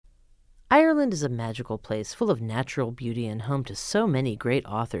Ireland is a magical place full of natural beauty and home to so many great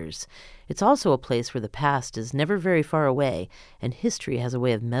authors. It's also a place where the past is never very far away, and history has a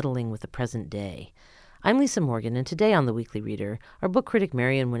way of meddling with the present day. I'm Lisa Morgan, and today on The Weekly Reader, our book critic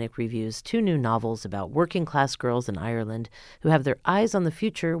Marion Winnick reviews two new novels about working-class girls in Ireland who have their eyes on the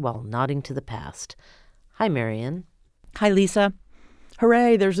future while nodding to the past. Hi, Marion. Hi, Lisa.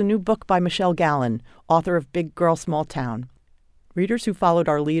 Hooray, there's a new book by Michelle Gallen, author of Big Girl, Small Town. Readers who followed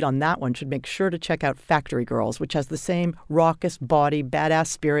our lead on that one should make sure to check out Factory Girls, which has the same raucous, bawdy, badass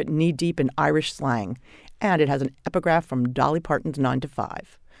spirit knee-deep in Irish slang. And it has an epigraph from Dolly Parton's 9 to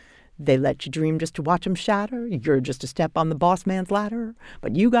 5. They let you dream just to watch 'em shatter. You're just a step on the boss man's ladder.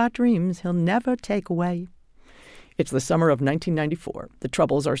 But you got dreams he'll never take away. It's the summer of 1994. The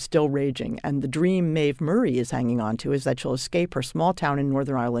troubles are still raging, and the dream Maeve Murray is hanging on to is that she'll escape her small town in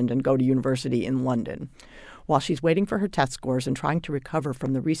Northern Ireland and go to university in London. While she's waiting for her test scores and trying to recover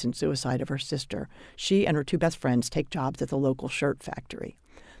from the recent suicide of her sister, she and her two best friends take jobs at the local shirt factory.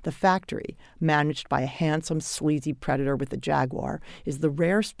 The factory, managed by a handsome, sleazy predator with a Jaguar, is the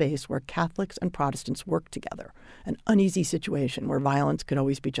rare space where Catholics and Protestants work together, an uneasy situation where violence could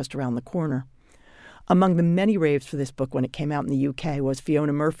always be just around the corner. Among the many raves for this book when it came out in the UK was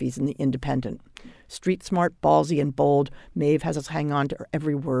Fiona Murphy's in The Independent. Street smart, ballsy, and bold, Maeve has us hang on to her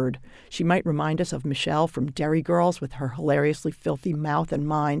every word. She might remind us of Michelle from Derry Girls with her hilariously filthy mouth and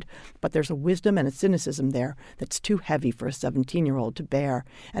mind, but there's a wisdom and a cynicism there that's too heavy for a 17-year-old to bear,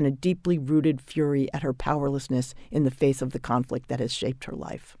 and a deeply rooted fury at her powerlessness in the face of the conflict that has shaped her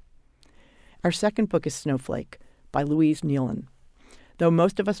life. Our second book is Snowflake by Louise Nealon. Though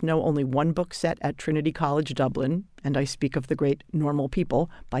most of us know only one book set at Trinity College, Dublin, and I speak of The Great Normal People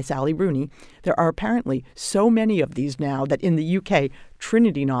by Sally Rooney, there are apparently so many of these now that in the UK,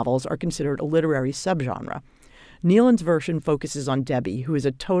 Trinity novels are considered a literary subgenre. Nealon's version focuses on Debbie, who is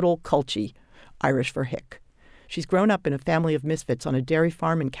a total culchie, Irish for hick. She's grown up in a family of misfits on a dairy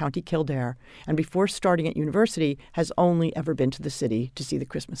farm in County Kildare, and before starting at university has only ever been to the city to see the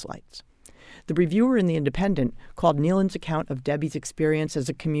Christmas lights. The reviewer in The Independent called Nealon's account of Debbie's experience as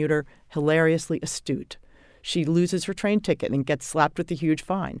a commuter hilariously astute. She loses her train ticket and gets slapped with a huge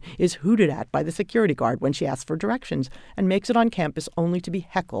fine, is hooted at by the security guard when she asks for directions, and makes it on campus only to be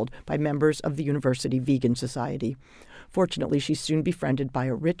heckled by members of the University Vegan Society. Fortunately, she's soon befriended by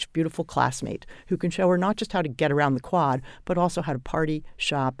a rich, beautiful classmate who can show her not just how to get around the quad, but also how to party,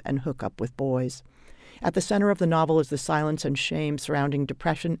 shop, and hook up with boys. At the center of the novel is the silence and shame surrounding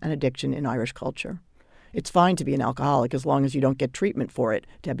depression and addiction in Irish culture. It's fine to be an alcoholic as long as you don't get treatment for it,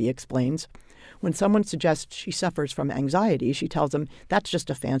 Debbie explains. When someone suggests she suffers from anxiety, she tells them that's just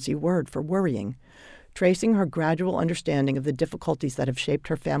a fancy word for worrying. Tracing her gradual understanding of the difficulties that have shaped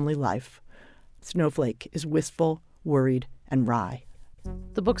her family life, Snowflake is wistful, worried, and wry.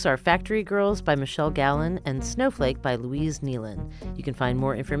 The books are Factory Girls by Michelle Gallen and Snowflake by Louise Nealon. You can find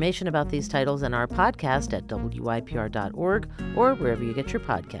more information about these titles and our podcast at wypr.org or wherever you get your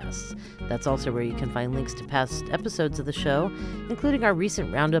podcasts. That's also where you can find links to past episodes of the show, including our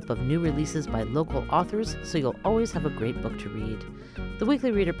recent roundup of new releases by local authors, so you'll always have a great book to read. The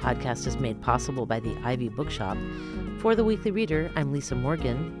Weekly Reader podcast is made possible by the Ivy Bookshop. For The Weekly Reader, I'm Lisa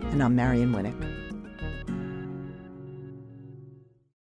Morgan. And I'm Marion Winnick.